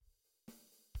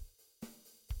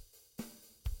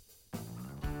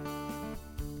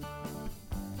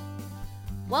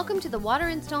Welcome to the Water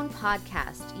and Stone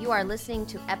podcast. You are listening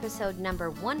to episode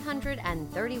number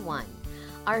 131.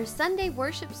 Our Sunday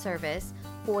worship service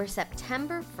for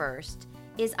September 1st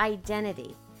is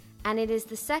Identity, and it is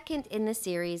the second in the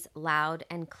series, Loud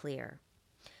and Clear.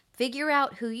 Figure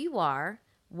out who you are,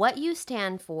 what you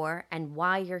stand for, and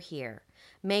why you're here.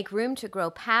 Make room to grow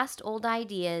past old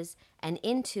ideas and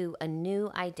into a new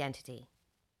identity.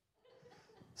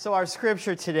 So our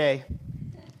scripture today,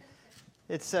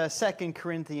 it's 2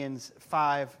 Corinthians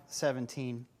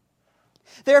 5:17.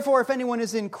 Therefore, if anyone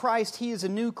is in Christ, he is a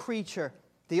new creature.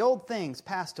 The old things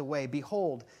passed away.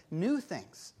 Behold, new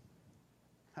things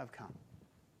have come.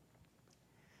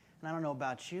 And I don't know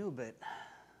about you, but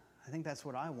I think that's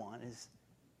what I want, is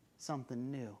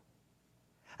something new.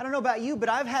 I don't know about you, but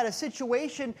I've had a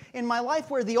situation in my life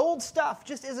where the old stuff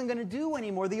just isn't going to do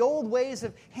anymore. The old ways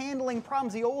of handling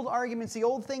problems, the old arguments, the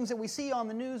old things that we see on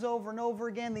the news over and over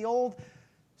again, the old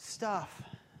stuff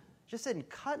just isn't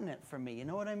cutting it for me. You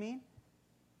know what I mean?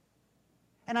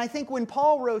 And I think when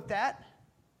Paul wrote that,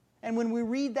 and when we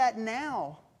read that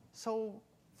now, so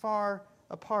far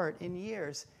apart in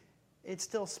years, it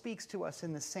still speaks to us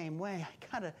in the same way. I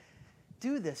got to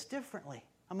do this differently.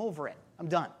 I'm over it. I'm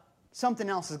done. Something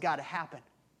else has got to happen.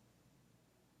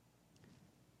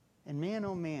 And man,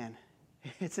 oh man,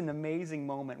 it's an amazing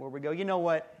moment where we go, you know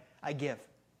what? I give.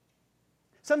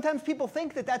 Sometimes people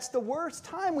think that that's the worst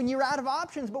time, when you're out of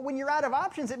options. But when you're out of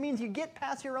options, it means you get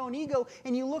past your own ego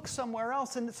and you look somewhere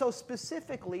else. And so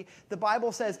specifically, the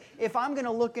Bible says, if I'm going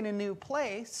to look in a new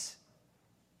place,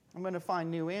 I'm going to find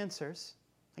new answers.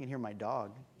 I can hear my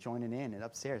dog joining in and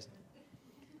upstairs.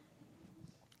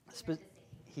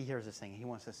 He hears us singing. He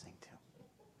wants to sing too.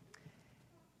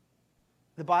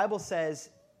 The Bible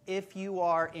says, if you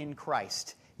are in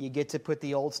Christ, you get to put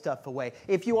the old stuff away.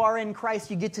 If you are in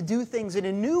Christ, you get to do things in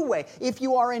a new way. If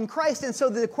you are in Christ. And so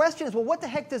the question is, well, what the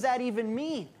heck does that even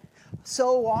mean?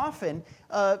 So often,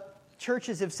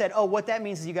 churches have said, oh, what that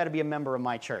means is you got to be a member of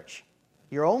my church.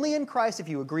 You're only in Christ if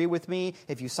you agree with me,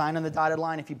 if you sign on the dotted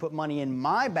line, if you put money in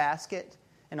my basket,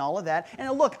 and all of that.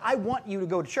 And look, I want you to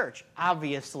go to church,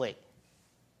 obviously.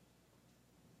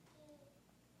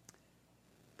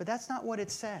 But that's not what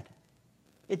it said.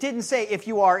 It didn't say if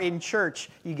you are in church,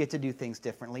 you get to do things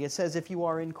differently. It says if you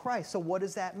are in Christ. So what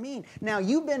does that mean? Now,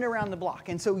 you've been around the block,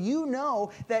 and so you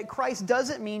know that Christ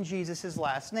doesn't mean Jesus'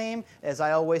 last name. As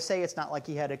I always say, it's not like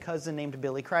he had a cousin named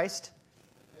Billy Christ.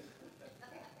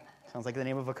 Sounds like the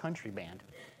name of a country band.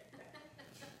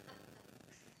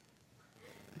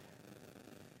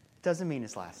 Doesn't mean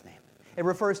his last name. It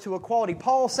refers to equality.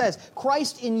 Paul says,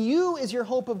 Christ in you is your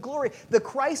hope of glory. The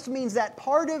Christ means that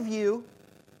part of you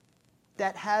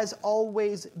that has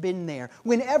always been there.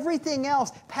 When everything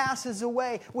else passes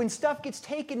away, when stuff gets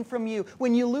taken from you,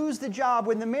 when you lose the job,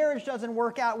 when the marriage doesn't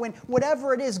work out, when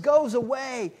whatever it is goes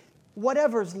away,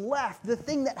 whatever's left, the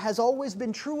thing that has always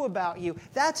been true about you,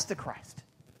 that's the Christ.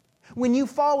 When you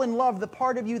fall in love, the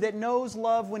part of you that knows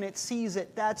love when it sees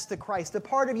it, that's the Christ. The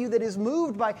part of you that is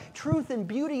moved by truth and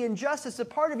beauty and justice, the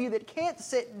part of you that can't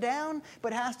sit down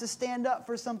but has to stand up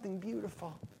for something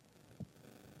beautiful,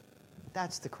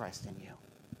 that's the Christ in you.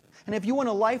 And if you want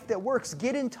a life that works,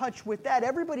 get in touch with that.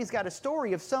 Everybody's got a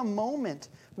story of some moment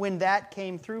when that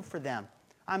came through for them.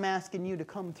 I'm asking you to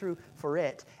come through for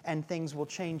it, and things will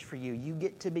change for you. You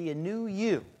get to be a new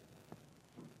you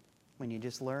when you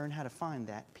just learn how to find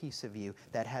that piece of you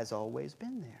that has always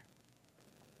been there.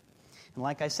 And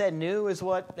like I said, new is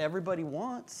what everybody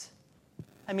wants.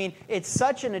 I mean, it's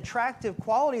such an attractive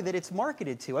quality that it's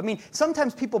marketed to. I mean,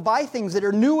 sometimes people buy things that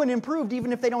are new and improved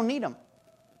even if they don't need them.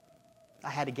 I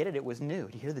had to get it. It was new.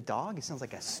 Do you hear the dog? It sounds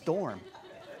like a storm.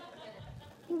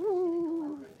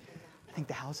 Ooh. I think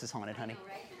the house is haunted, honey.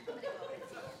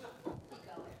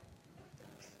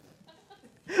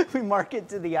 We market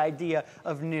to the idea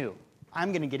of new.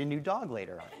 I'm going to get a new dog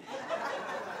later on.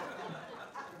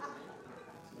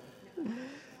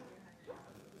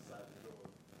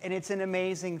 And it's an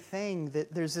amazing thing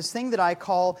that there's this thing that I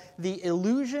call the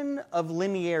illusion of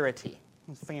linearity.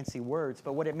 Fancy words,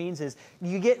 but what it means is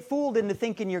you get fooled into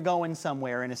thinking you're going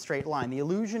somewhere in a straight line. The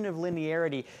illusion of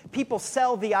linearity. People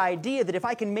sell the idea that if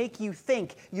I can make you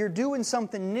think you're doing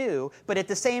something new, but at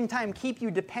the same time keep you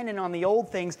dependent on the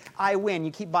old things, I win.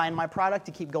 You keep buying my product,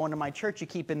 you keep going to my church, you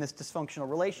keep in this dysfunctional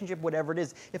relationship, whatever it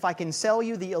is. If I can sell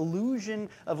you the illusion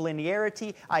of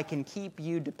linearity, I can keep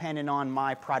you dependent on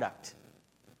my product.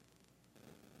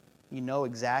 You know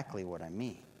exactly what I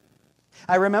mean.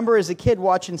 I remember as a kid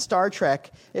watching Star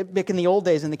Trek, back in the old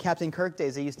days, in the Captain Kirk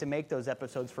days, they used to make those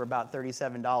episodes for about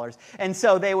 $37. And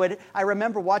so I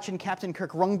remember watching Captain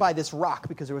Kirk run by this rock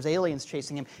because there was aliens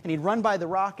chasing him. And he'd run by the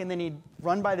rock, and then he'd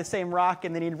run by the same rock,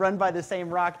 and then he'd run by the same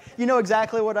rock. You know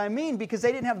exactly what I mean, because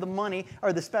they didn't have the money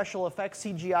or the special effects.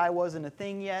 CGI wasn't a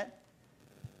thing yet.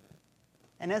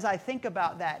 And as I think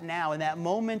about that now, and that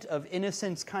moment of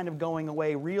innocence kind of going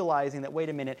away, realizing that, wait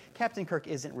a minute, Captain Kirk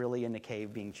isn't really in the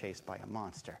cave being chased by a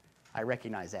monster. I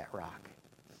recognize that rock.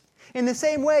 In the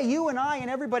same way, you and I and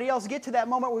everybody else get to that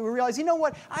moment where we realize, you know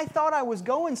what, I thought I was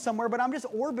going somewhere, but I'm just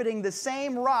orbiting the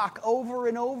same rock over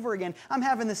and over again. I'm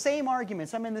having the same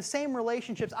arguments. I'm in the same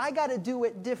relationships. I got to do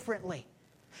it differently.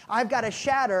 I've got to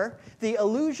shatter the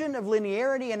illusion of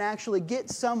linearity and actually get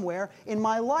somewhere in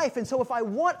my life. And so if I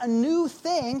want a new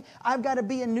thing, I've got to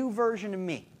be a new version of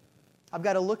me. I've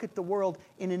got to look at the world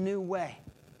in a new way.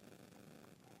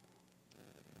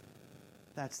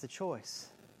 That's the choice.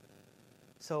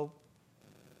 So,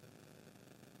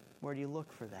 where do you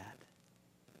look for that?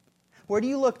 Where do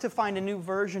you look to find a new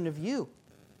version of you?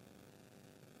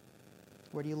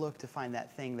 Where do you look to find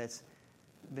that thing that's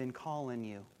been calling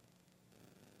you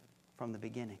from the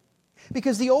beginning?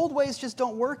 Because the old ways just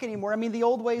don't work anymore. I mean, the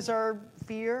old ways are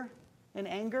fear and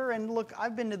anger. And look,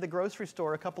 I've been to the grocery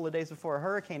store a couple of days before a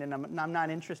hurricane, and I'm not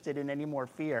interested in any more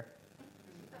fear.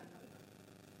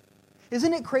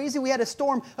 Isn't it crazy? We had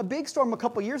a big storm a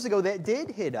couple years ago that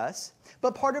did hit us.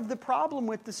 But part of the problem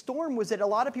with the storm was that a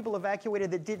lot of people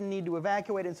evacuated that didn't need to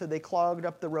evacuate, and so they clogged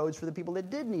up the roads for the people that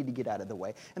did need to get out of the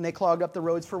way. And they clogged up the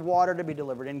roads for water to be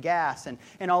delivered and gas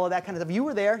and all of that kind of stuff. You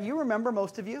were there. You remember,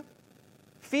 most of you.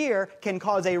 Fear can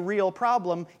cause a real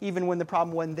problem even when the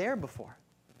problem wasn't there before.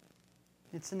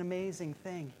 It's an amazing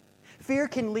thing. Fear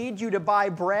can lead you to buy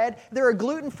bread. There are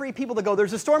gluten-free people that go,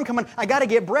 there's a storm coming, I got to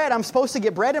get bread. I'm supposed to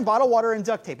get bread and bottled water and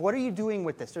duct tape. What are you doing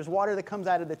with this? There's water that comes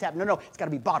out of the tap. No, it's got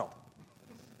to be bottled.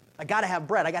 I got to have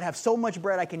bread. I got to have so much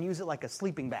bread I can use it like a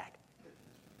sleeping bag.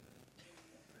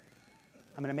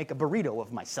 I'm going to make a burrito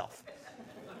of myself.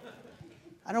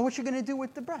 I don't know what you're going to do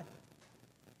with the bread.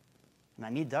 And I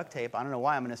need duct tape. I don't know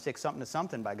why. I'm going to stick something to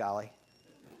something, by golly.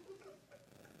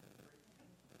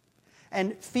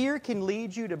 And fear can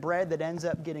lead you to bread that ends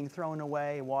up getting thrown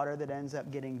away, water that ends up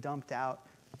getting dumped out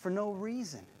for no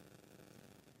reason.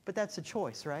 But that's a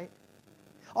choice, right?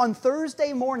 On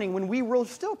Thursday morning, when we were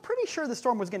still pretty sure the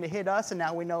storm was going to hit us, and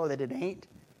now we know that it ain't.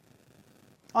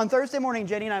 On Thursday morning,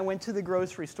 Jenny and I went to the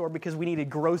grocery store because we needed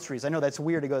groceries. I know that's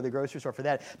weird to go to the grocery store for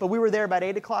that. But we were there about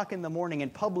 8 o'clock in the morning,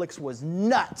 and Publix was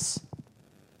nuts.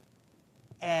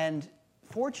 And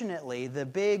fortunately, the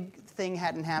big thing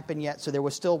hadn't happened yet, so there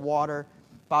was still water,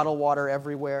 bottled water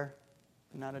everywhere.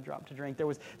 Not a drop to drink.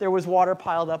 There was water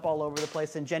piled up all over the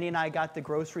place, and Jenny and I got the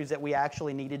groceries that we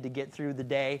actually needed to get through the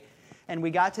day. And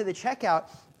we got to the checkout,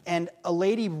 and a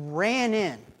lady ran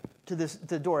in to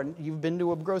the door. And you've been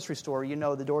to a grocery store, you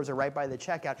know the doors are right by the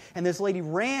checkout. And this lady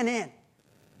ran in,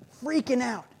 freaking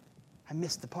out. I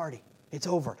missed the party. It's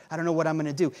over. I don't know what I'm going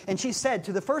to do. And she said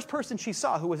to the first person she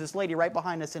saw, who was this lady right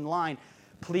behind us in line,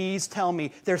 please tell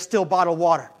me there's still bottled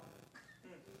water.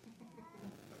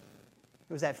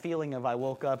 It was that feeling of I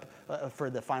woke up for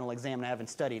the final exam and I haven't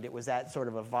studied. It was that sort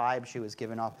of a vibe she was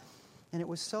giving off. And it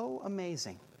was so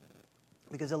amazing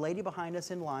because the lady behind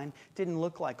us in line didn't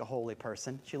look like a holy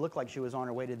person. She looked like she was on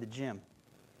her way to the gym.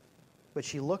 But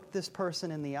she looked this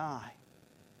person in the eye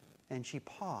and she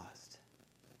paused.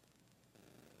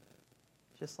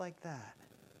 Just like that.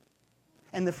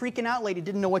 And the freaking out lady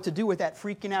didn't know what to do with that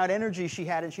freaking out energy she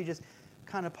had, and she just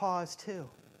kind of paused too.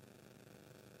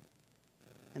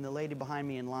 And the lady behind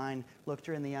me in line looked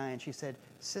her in the eye and she said,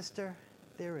 "Sister,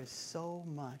 there is so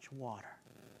much water."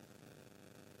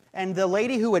 And the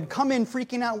lady who had come in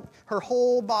freaking out, her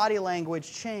whole body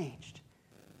language changed.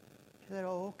 She said,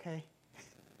 "Oh, okay."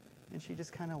 And she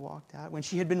just kind of walked out when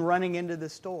she had been running into the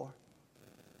store.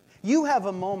 You have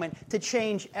a moment to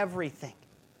change everything.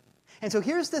 And so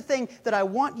here's the thing that I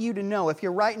want you to know. If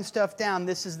you're writing stuff down,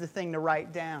 this is the thing to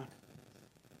write down.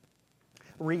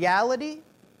 Reality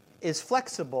is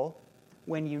flexible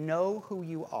when you know who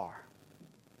you are.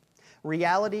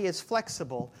 Reality is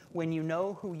flexible when you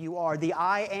know who you are. The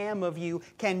I am of you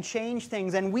can change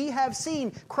things. And we have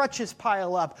seen crutches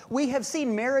pile up. We have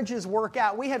seen marriages work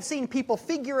out. We have seen people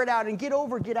figure it out and get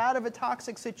out of a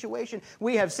toxic situation.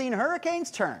 We have seen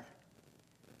hurricanes turn.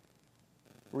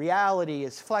 Reality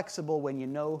is flexible when you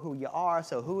know who you are,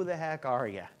 so who the heck are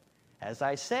you? As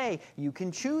I say, you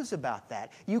can choose about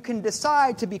that. You can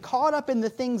decide to be caught up in the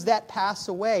things that pass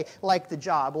away, like the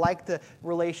job, like the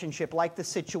relationship, like the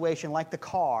situation, like the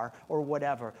car, or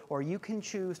whatever. Or you can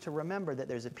choose to remember that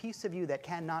there's a piece of you that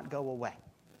cannot go away.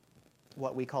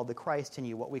 What we call the Christ in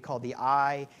you, what we call the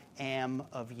I am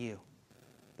of you.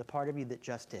 The part of you that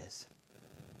just is.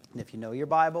 And if you know your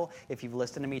Bible, if you've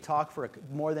listened to me talk for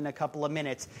more than a couple of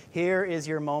minutes, here is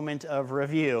your moment of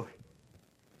review.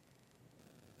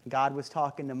 God was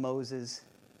talking to Moses,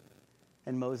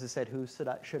 and Moses said, "Who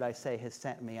should I say has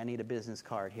sent me? I need a business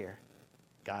card here."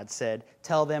 God said,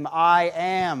 "Tell them I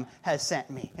am has sent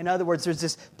me." In other words, there's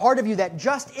this part of you that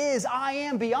just is I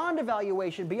am, beyond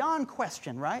evaluation, beyond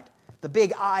question, right? The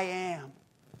big I am.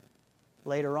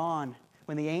 Later on,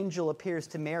 when the angel appears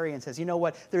to Mary and says, "You know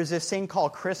what? There's this thing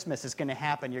called Christmas that's going to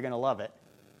happen. You're going to love it.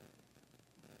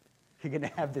 You're going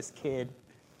to have this kid.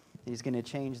 He's going to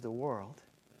change the world."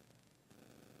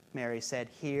 Mary said,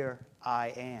 "Here I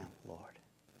am, Lord."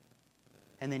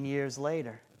 And then years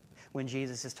later, when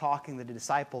Jesus is talking to the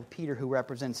disciple Peter, who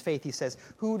represents faith, he says,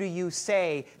 "Who do you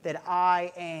say that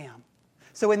I am?"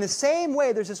 So in the same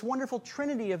way, there's this wonderful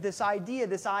trinity of this idea,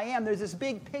 this I am. There's this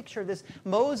big picture, this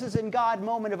Moses and God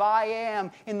moment of I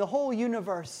am in the whole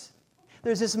universe.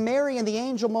 There's this Mary and the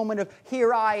angel moment of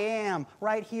here I am,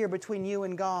 right here between you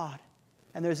and God.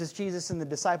 And there's this Jesus and the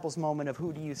disciples moment of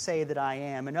who do you say that I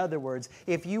am? In other words,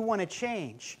 if you want to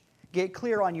change, get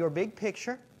clear on your big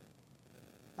picture,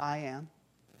 I am.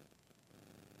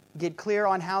 Get clear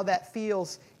on how that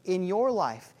feels in your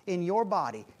life, in your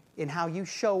body, in how you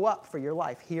show up for your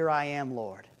life. Here I am,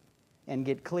 Lord. And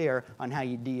get clear on how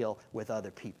you deal with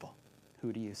other people.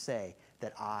 Who do you say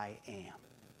that I am?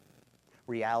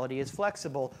 Reality is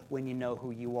flexible when you know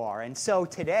who you are. And so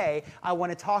today, I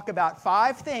want to talk about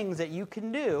 5 things that you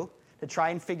can do to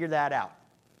try and figure that out.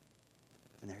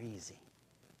 And they're easy.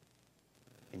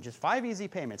 In just 5 easy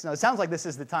payments. Now, it sounds like this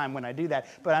is the time when I do that,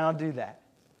 but I don't do that.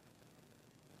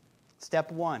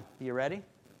 Step 1. You ready?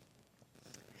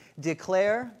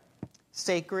 Declare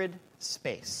sacred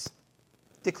space.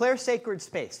 Declare sacred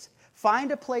space.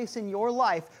 Find a place in your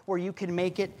life where you can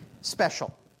make it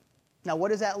special. Now, what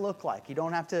does that look like? You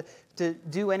don't have to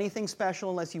do anything special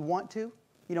unless you want to.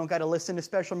 You don't got to listen to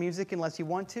special music unless you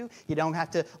want to. You don't have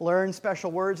to learn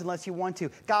special words unless you want to.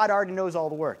 God already knows all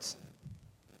the words.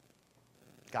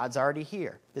 God's already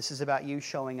here. This is about you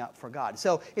showing up for God.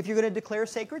 So if you're going to declare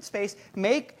sacred space,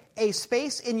 make a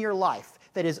space in your life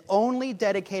that is only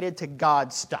dedicated to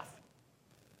God's stuff.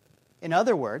 In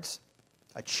other words,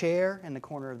 a chair in the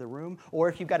corner of the room, or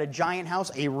if you've got a giant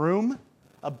house, a room,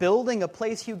 a building, a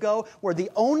place you go, where the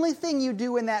only thing you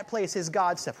do in that place is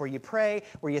God stuff, where you pray,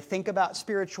 where you think about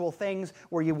spiritual things,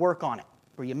 where you work on it,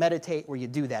 where you meditate, where you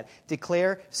do that.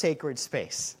 Declare sacred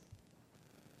space.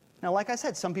 Now, like I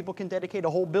said, some people can dedicate a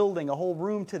whole building, a whole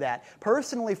room to that.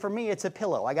 Personally, for me, it's a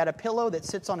pillow. I got a pillow that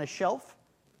sits on a shelf,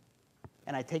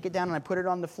 and I take it down and I put it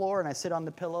on the floor, and I sit on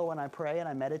the pillow and I pray and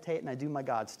I meditate and I do my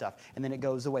God stuff, and then it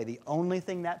goes away. The only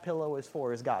thing that pillow is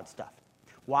for is God stuff.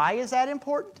 Why is that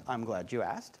important? I'm glad you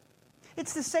asked.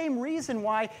 It's the same reason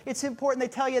why it's important. They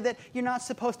tell you that you're not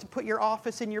supposed to put your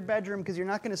office in your bedroom because you're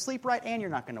not going to sleep right and you're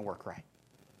not going to work right.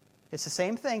 It's the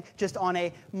same thing, just on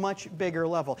a much bigger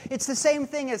level. It's the same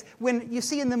thing as when you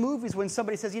see in the movies when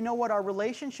somebody says, "You know what, our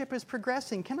relationship is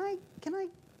progressing. Can I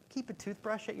keep a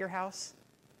toothbrush at your house?"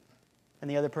 And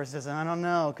the other person says, "I don't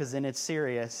know, because then it's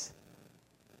serious.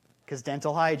 Because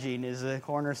dental hygiene is a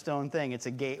cornerstone thing. It's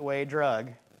a gateway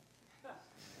drug."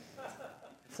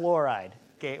 Fluoride,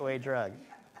 gateway drug.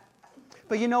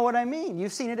 But you know what I mean.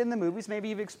 You've seen it in the movies. Maybe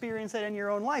you've experienced it in your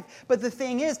own life. But the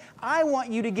thing is, I want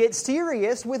you to get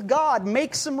serious with God.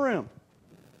 Make some room.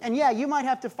 And yeah, you might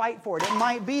have to fight for it. It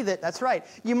might be that's right.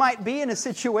 You might be in a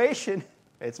situation.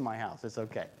 It's my house. It's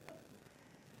okay.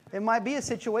 It might be a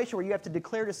situation where you have to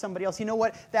declare to somebody else, "You know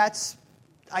what,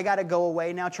 I got to go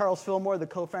away now." Charles Fillmore, the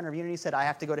co-founder of Unity, said, "I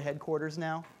have to go to headquarters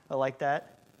now." I like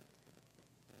that.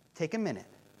 Take a minute.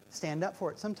 Stand up for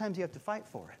it. Sometimes you have to fight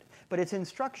for it. But it's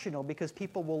instructional because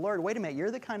people will learn, wait a minute,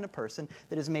 you're the kind of person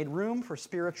that has made room for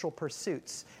spiritual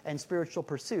pursuits, and spiritual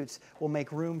pursuits will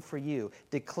make room for you.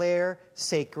 Declare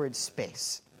sacred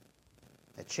space.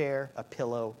 A chair, a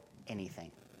pillow,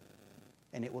 anything.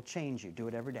 And it will change you. Do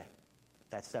it every day.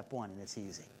 That's step 1, and it's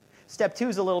easy. Step 2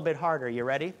 is a little bit harder. You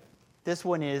ready? This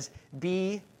one is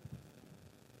be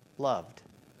loved.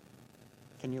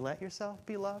 Can you let yourself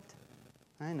be loved?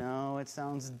 I know, it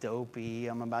sounds dopey.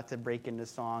 I'm about to break into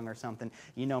song or something.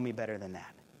 You know me better than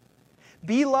that.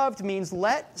 Be loved means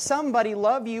let somebody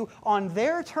love you on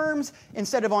their terms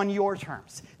instead of on your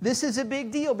terms. This is a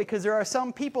big deal because there are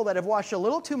some people that have watched a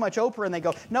little too much Oprah and they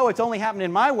go, "No, it's only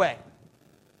happening my way."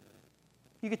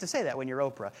 You get to say that when you're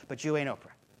Oprah, but you ain't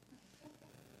Oprah.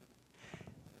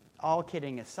 All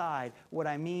kidding aside, what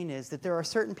I mean is that there are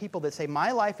certain people that say,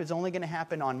 my life is only going to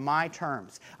happen on my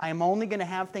terms. I am only going to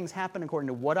have things happen according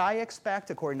to what I expect,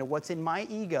 according to what's in my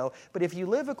ego. But if you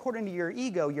live according to your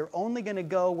ego, you're only going to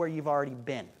go where you've already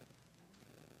been.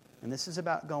 And this is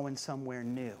about going somewhere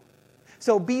new.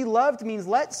 So be loved means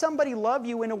let somebody love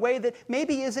you in a way that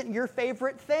maybe isn't your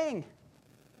favorite thing.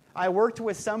 I worked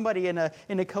with somebody in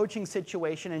a coaching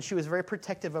situation, and she was very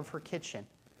protective of her kitchen.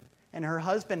 And her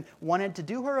husband wanted to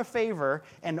do her a favor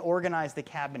and organize the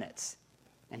cabinets.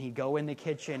 And he'd go in the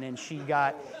kitchen, and she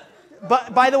got...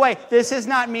 But by the way, this is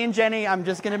not me and Jenny. I'm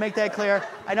just going to make that clear.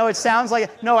 I know it sounds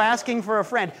like, no, asking for a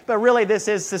friend. But really, this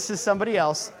is somebody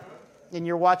else. And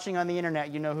you're watching on the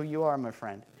internet. You know who you are, my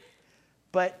friend.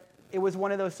 But it was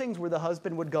one of those things where the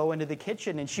husband would go into the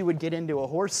kitchen, and she would get into a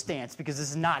horse stance because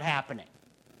this is not happening.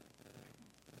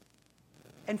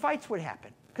 And fights would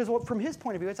happen. Because from his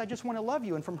point of view, it's I just want to love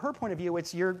you. And from her point of view,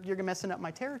 it's you're messing up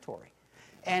my territory.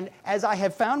 And as I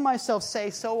have found myself say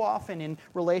so often in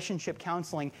relationship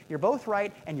counseling, you're both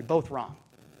right and you're both wrong.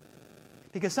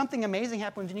 Because something amazing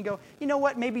happens and you go, you know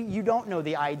what, maybe you don't know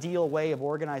the ideal way of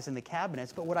organizing the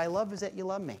cabinets, but what I love is that you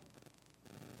love me.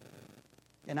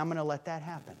 And I'm going to let that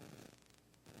happen.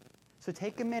 So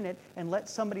take a minute and let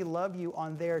somebody love you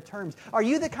on their terms. Are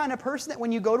you the kind of person that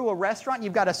when you go to a restaurant,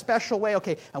 you've got a special way?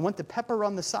 Okay, I want the pepper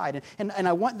on the side, and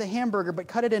I want the hamburger, but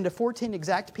cut it into 14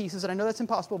 exact pieces, and I know that's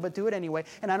impossible, but do it anyway.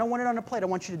 And I don't want it on a plate. I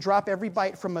want you to drop every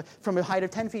bite from a height of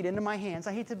 10 feet into my hands.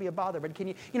 I hate to be a bother, but can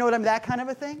you know what I mean? That kind of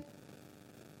a thing?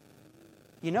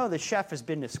 You know the chef has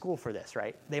been to school for this,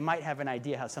 right? They might have an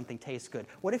idea how something tastes good.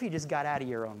 What if you just got out of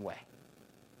your own way?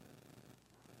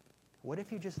 What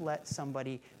if you just let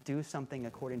somebody do something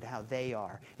according to how they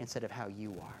are instead of how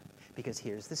you are? Because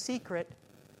here's the secret.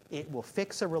 It will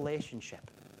fix a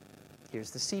relationship. Here's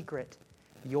the secret.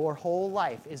 Your whole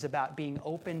life is about being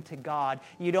open to God.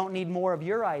 You don't need more of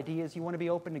your ideas. You want to be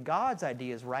open to God's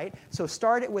ideas, right? So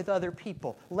start it with other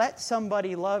people. Let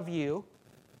somebody love you,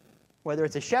 whether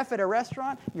it's a chef at a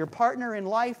restaurant, your partner in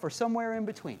life, or somewhere in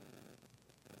between.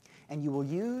 And you will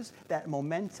use that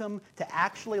momentum to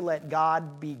actually let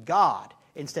God be God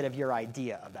instead of your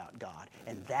idea about God.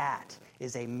 And that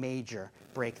is a major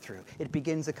breakthrough. It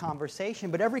begins a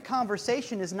conversation, but every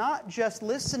conversation is not just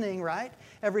listening, right?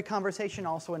 Every conversation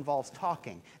also involves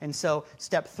talking. And so,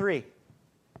 step 3,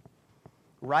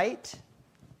 write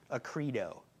a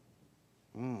credo.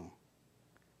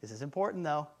 This is important,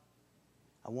 though.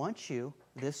 I want you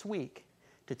this week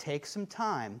to take some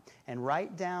time and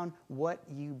write down what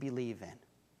you believe in.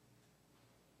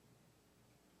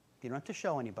 You don't have to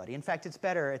show anybody. In fact, it's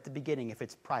better at the beginning if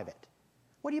it's private.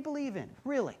 What do you believe in,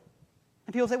 really?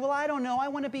 And people say, well, I don't know. I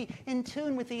want to be in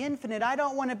tune with the infinite. I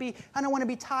don't want to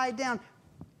be tied down.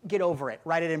 Get over it.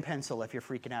 Write it in pencil if you're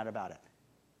freaking out about it.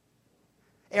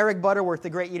 Eric Butterworth, the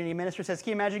great Unity minister, says, can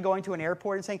you imagine going to an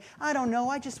airport and saying, I don't know.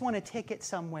 I just want a ticket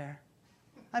somewhere.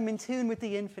 I'm in tune with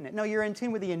the infinite. No, you're in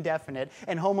tune with the indefinite,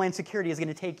 and Homeland Security is going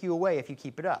to take you away if you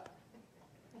keep it up.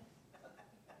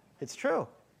 It's true.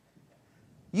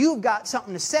 You've got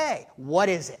something to say. What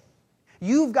is it?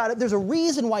 There's a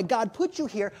reason why God put you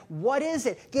here. What is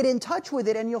it? Get in touch with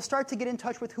it, and you'll start to get in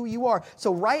touch with who you are.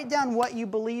 So write down what you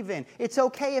believe in. It's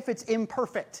okay if it's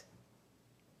imperfect.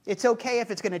 It's okay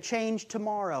if it's going to change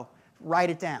tomorrow. Write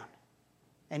it down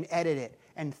and edit it.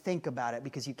 And think about it,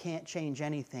 because you can't change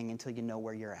anything until you know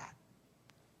where you're at.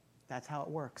 That's how it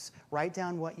works. Write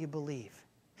down what you believe.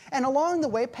 And along the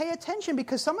way, pay attention,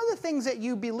 because some of the things that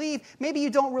you believe, maybe you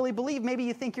don't really believe. Maybe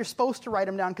you think you're supposed to write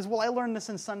them down because, well, I learned this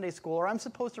in Sunday school, or I'm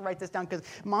supposed to write this down because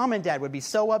Mom and Dad would be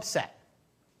so upset.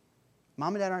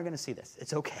 Mom and Dad aren't going to see this.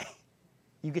 It's okay.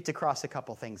 You get to cross a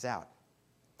couple things out.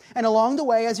 And along the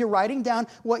way, as you're writing down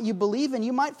what you believe in,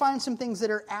 you might find some things that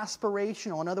are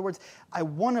aspirational. In other words, I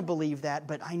want to believe that,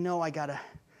 but I know I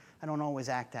don't always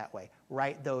act that way.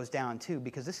 Write those down too,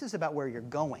 because this is about where you're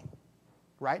going.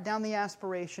 Write down the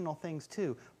aspirational things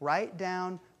too. Write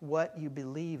down what you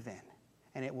believe in,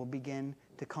 and it will begin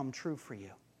to come true for you.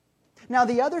 Now,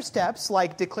 the other steps,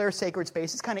 like declare sacred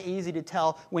space, it's kind of easy to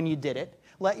tell when you did it.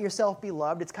 Let yourself be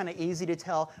loved. It's kind of easy to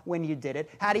tell when you did it.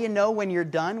 How do you know when you're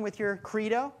done with your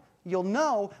credo? You'll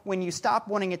know when you stop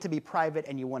wanting it to be private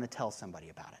and you want to tell somebody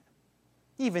about it.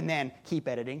 Even then, keep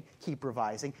editing, keep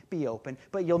revising, be open.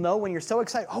 But you'll know when you're so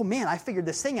excited, oh man, I figured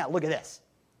this thing out. Look at this.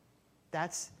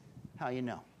 That's how you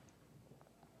know.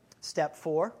 Step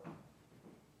 4.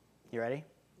 You ready?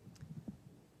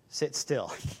 Sit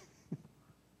still.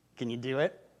 Can you do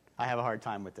it? I have a hard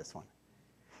time with this one.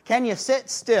 Can you sit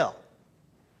still?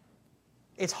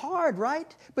 It's hard,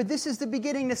 right? But this is the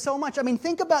beginning to so much. I mean,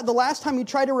 think about the last time you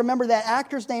tried to remember that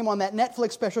actor's name on that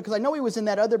Netflix special, because I know he was in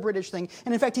that other British thing,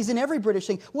 and in fact, he's in every British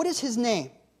thing. What is his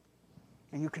name?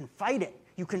 And you can fight it.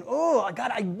 You can,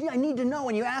 God, I need to know.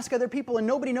 And you ask other people, and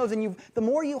nobody knows. And the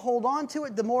more you hold on to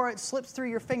it, the more it slips through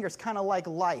your fingers, kind of like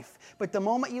life. But the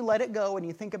moment you let it go and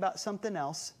you think about something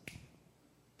else,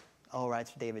 oh, right,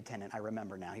 it's David Tennant. I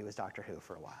remember now. He was Doctor Who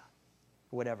for a while.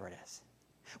 Whatever it is.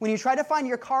 When you try to find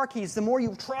your car keys, the more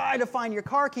you try to find your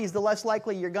car keys, the less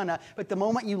likely you're gonna. But the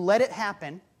moment you let it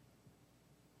happen,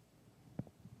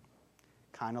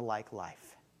 kind of like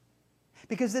life.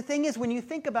 Because the thing is, when you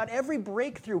think about every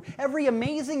breakthrough, every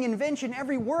amazing invention,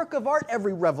 every work of art,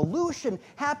 every revolution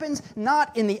happens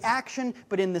not in the action,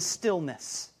 but in the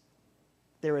stillness.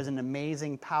 There is an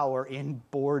amazing power in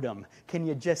boredom. Can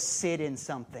you just sit in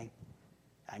something?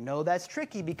 I know that's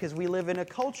tricky because we live in a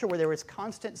culture where there is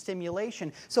constant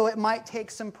stimulation, so it might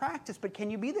take some practice, but can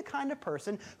you be the kind of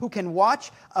person who can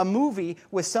watch a movie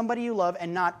with somebody you love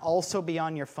and not also be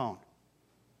on your phone?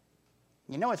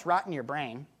 You know it's rotting your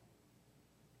brain.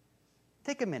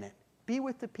 Take a minute. Be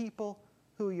with the people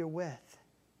who you're with.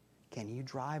 Can you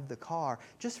drive the car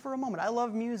just for a moment? I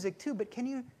love music too, but can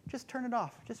you just turn it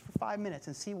off just for 5 minutes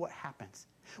and see what happens?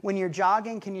 When you're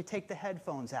jogging, can you take the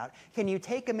headphones out? Can you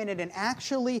take a minute and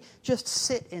actually just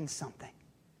sit in something?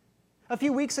 A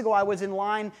few weeks ago, I was in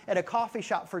line at a coffee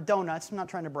shop for donuts. I'm not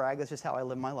trying to brag. That's just how I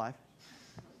live my life.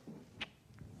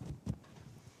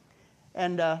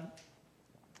 And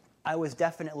I was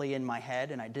definitely in my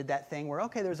head, and I did that thing where,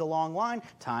 okay, there's a long line.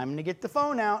 Time to get the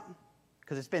phone out.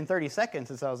 Because it's been 30 seconds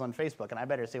since I was on Facebook, and I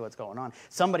better see what's going on.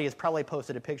 Somebody has probably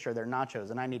posted a picture of their nachos,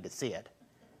 and I need to see it.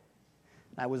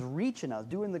 I was reaching, I was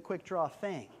doing the quick draw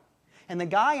thing. And the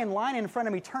guy in line in front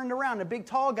of me turned around, a big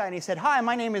tall guy, and he said, "Hi,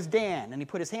 my name is Dan." And he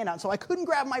put his hand out. So I couldn't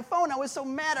grab my phone. I was so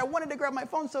mad. I wanted to grab my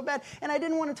phone so bad, and I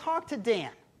didn't want to talk to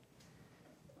Dan.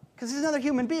 Because he's another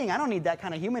human being. I don't need that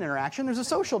kind of human interaction. There's a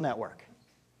social network.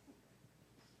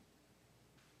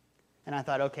 And I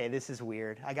thought, okay, this is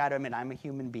weird. I got to admit, I'm a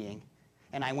human being.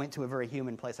 And I went to a very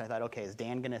human place. I thought, okay, is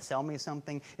Dan going to sell me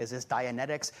something? Is this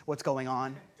Dianetics? What's going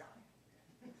on?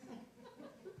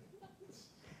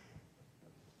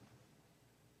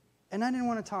 And I didn't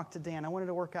want to talk to Dan. I wanted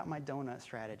to work out my donut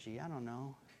strategy. I don't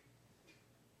know.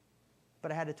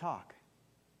 But I had to talk.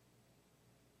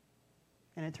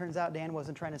 And it turns out Dan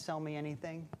wasn't trying to sell me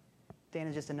anything. Dan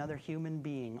is just another human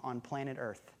being on planet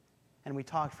Earth. And we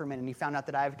talked for a minute, and he found out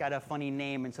that I've got a funny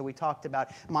name, and so we talked about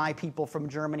my people from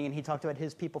Germany, and he talked about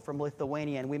his people from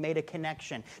Lithuania, and we made a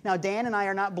connection. Now, Dan and I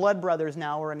are not blood brothers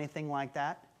now or anything like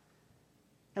that.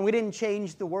 And we didn't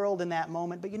change the world in that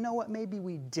moment, but you know what? Maybe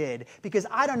we did. Because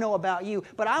I don't know about you,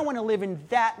 but I want to live in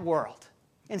that world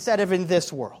instead of in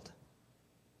this world.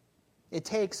 It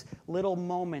takes little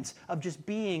moments of just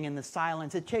being in the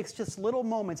silence. It takes just little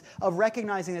moments of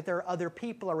recognizing that there are other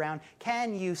people around.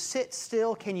 Can you sit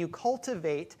still? Can you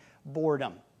cultivate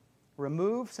boredom?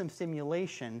 Remove some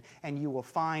stimulation, and you will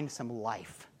find some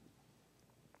life.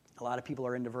 A lot of people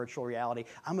are into virtual reality.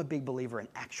 I'm a big believer in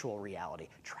actual reality.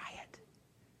 Try it.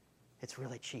 It's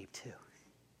really cheap, too.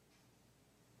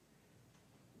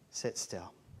 Sit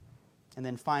still. And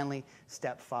then finally,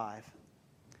 step 5.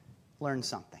 Learn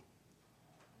something.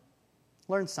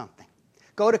 Learn something.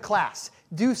 Go to class.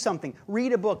 Do something.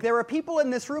 Read a book. There are people in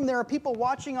this room, there are people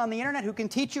watching on the internet who can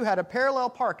teach you how to parallel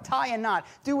park, tie a knot,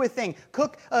 do a thing,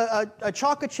 cook a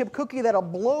chocolate chip cookie that'll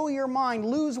blow your mind,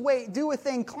 lose weight, do a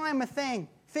thing, climb a thing,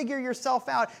 figure yourself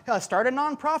out, start a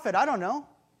nonprofit. I don't know.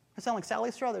 I sound like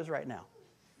Sally Struthers right now.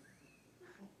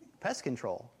 Pest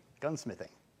control,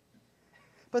 gunsmithing.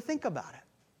 But think about it.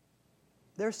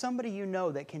 There's somebody you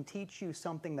know that can teach you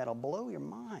something that'll blow your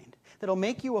mind, that'll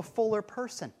make you a fuller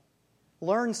person.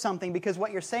 Learn something, because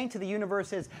what you're saying to the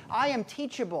universe is, I am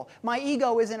teachable. My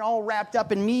ego isn't all wrapped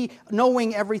up in me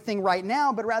knowing everything right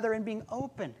now, but rather in being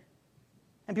open.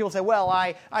 And people say, well,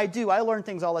 I do. I learn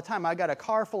things all the time. I got a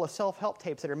car full of self-help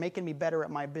tapes that are making me better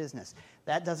at my business.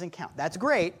 That doesn't count. That's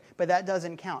great, but that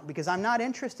doesn't count, because I'm not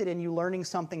interested in you learning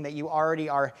something that you already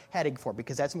are heading for,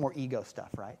 because that's more ego stuff,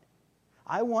 right?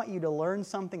 I want you to learn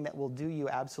something that will do you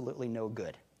absolutely no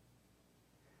good.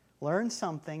 Learn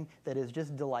something that is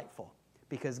just delightful,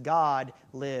 because God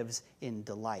lives in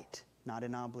delight, not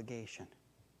in obligation.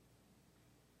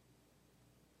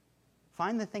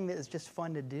 Find the thing that is just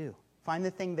fun to do. Find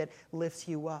the thing that lifts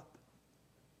you up.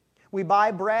 We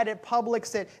buy bread at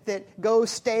Publix that goes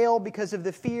stale because of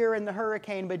the fear and the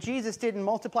hurricane, but Jesus didn't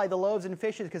multiply the loaves and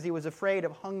fishes because he was afraid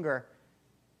of hunger.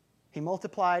 He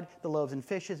multiplied the loaves and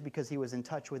fishes because he was in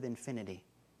touch with infinity.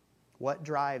 What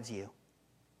drives you?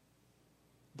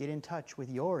 Get in touch with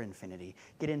your infinity.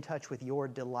 Get in touch with your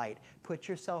delight. Put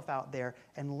yourself out there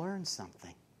and learn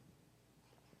something.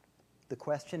 The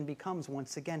question becomes,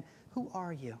 once again, who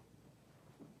are you?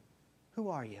 Who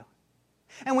are you?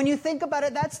 And when you think about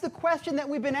it, that's the question that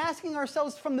we've been asking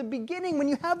ourselves from the beginning. When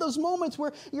you have those moments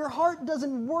where your heart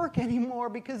doesn't work anymore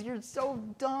because you're so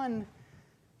done,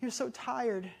 you're so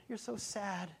tired, you're so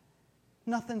sad,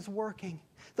 nothing's working.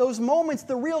 Those moments,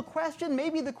 the real question,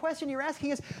 maybe the question you're asking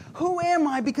is, who am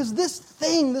I? Because this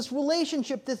thing, this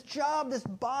relationship, this job, this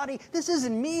body, this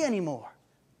isn't me anymore.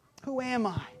 Who am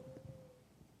I?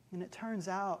 And it turns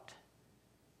out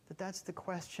that that's the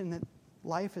question that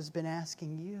life has been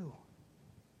asking you.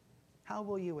 How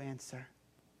will you answer?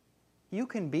 You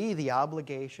can be the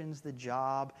obligations, the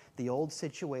job, the old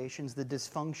situations, the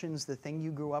dysfunctions, the thing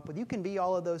you grew up with. You can be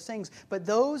all of those things, but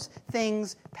those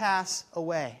things pass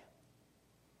away.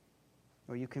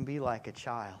 Or you can be like a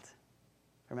child.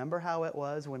 Remember how it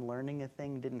was when learning a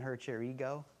thing didn't hurt your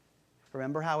ego?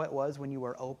 Remember how it was when you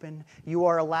were open? You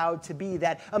are allowed to be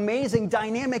that amazing,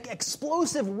 dynamic,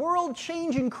 explosive,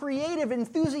 world-changing, creative,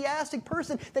 enthusiastic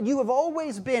person that you have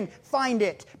always been. Find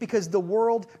it, because the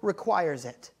world requires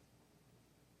it.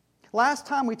 Last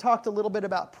time we talked a little bit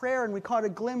about prayer, and we caught a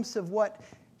glimpse of what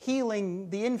healing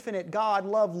the infinite God,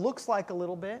 love, looks like a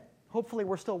little bit. Hopefully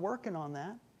we're still working on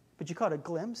that, but you caught a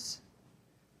glimpse.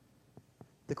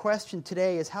 The question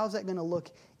today is, how's that going to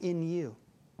look in you?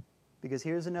 Because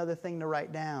here's another thing to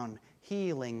write down.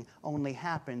 Healing only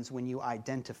happens when you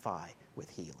identify with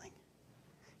healing.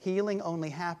 Healing only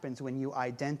happens when you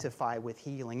identify with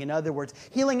healing. In other words,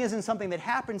 healing isn't something that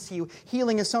happens to you.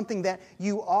 Healing is something that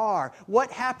you are.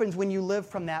 What happens when you live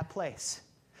from that place?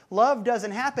 Love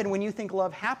doesn't happen when you think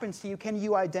love happens to you. Can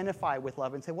you identify with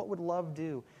love and say, what would love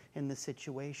do in this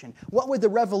situation? What would the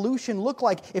revolution look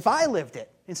like if I lived it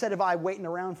instead of I waiting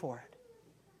around for it?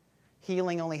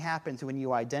 Healing only happens when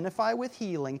you identify with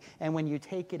healing and when you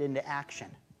take it into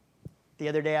action. The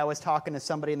other day I was talking to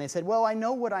somebody and they said, well, I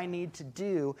know what I need to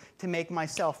do to make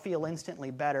myself feel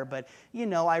instantly better, but,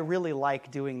 I really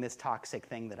like doing this toxic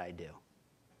thing that I do.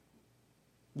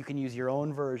 You can use your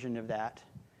own version of that.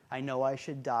 I know I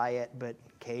should diet, but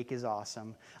cake is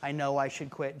awesome. I know I should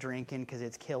quit drinking because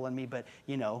it's killing me, but,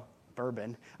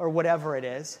 bourbon, or whatever it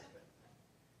is.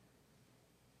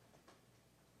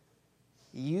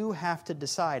 You have to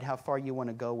decide how far you want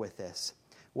to go with this.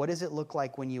 What does it look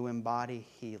like when you embody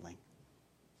healing?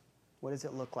 What does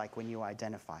it look like when you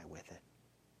identify with it?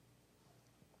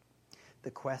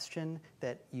 The question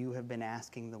that you have been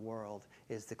asking the world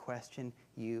is the question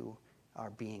you are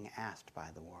being asked by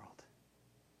the world.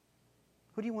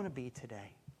 Who do you want to be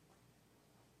today?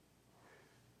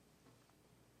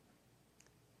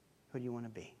 Who do you want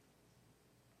to be?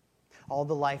 All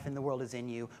the life in the world is in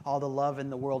you. All the love in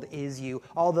the world is you.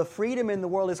 All the freedom in the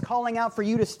world is calling out for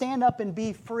you to stand up and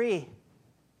be free.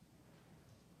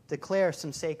 Declare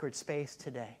some sacred space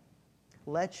today.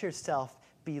 Let yourself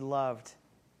be loved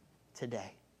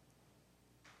today.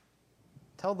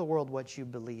 Tell the world what you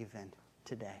believe in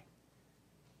today.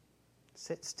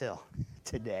 Sit still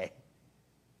today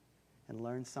and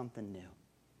learn something new.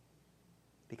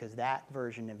 Because that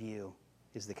version of you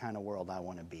is the kind of world I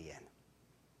want to be in.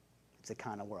 It's the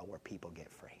kind of world where people get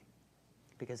free.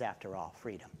 Because after all,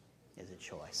 freedom is a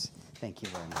choice. Thank you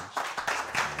very much.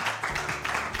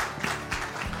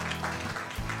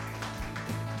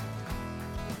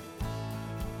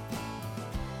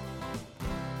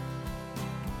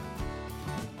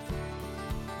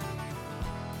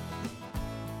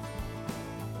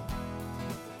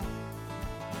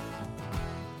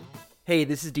 Hey,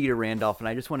 this is Dieter Randolph, and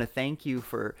I just want to thank you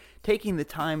for taking the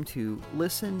time to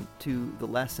listen to the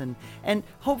lesson, and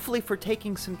hopefully for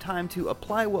taking some time to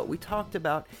apply what we talked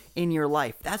about in your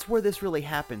life. That's where this really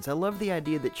happens. I love the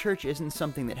idea that church isn't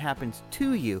something that happens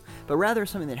to you, but rather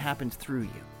something that happens through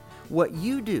you. What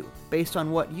you do, based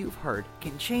on what you've heard,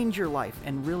 can change your life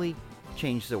and really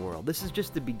change the world. This is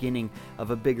just the beginning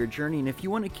of a bigger journey, and if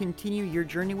you want to continue your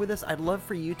journey with us, I'd love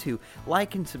for you to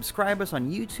like and subscribe us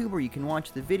on YouTube, where you can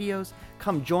watch the videos.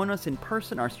 Come join us in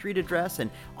person. Our street address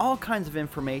and all kinds of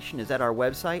information is at our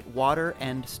website,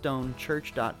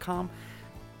 waterandstonechurch.com.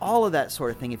 All of that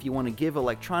sort of thing. If you want to give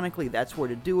electronically, that's where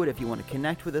to do it. If you want to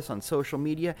connect with us on social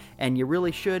media, and you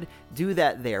really should, do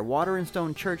that there,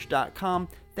 waterandstonechurch.com.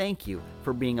 Thank you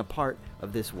for being a part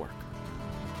of this work.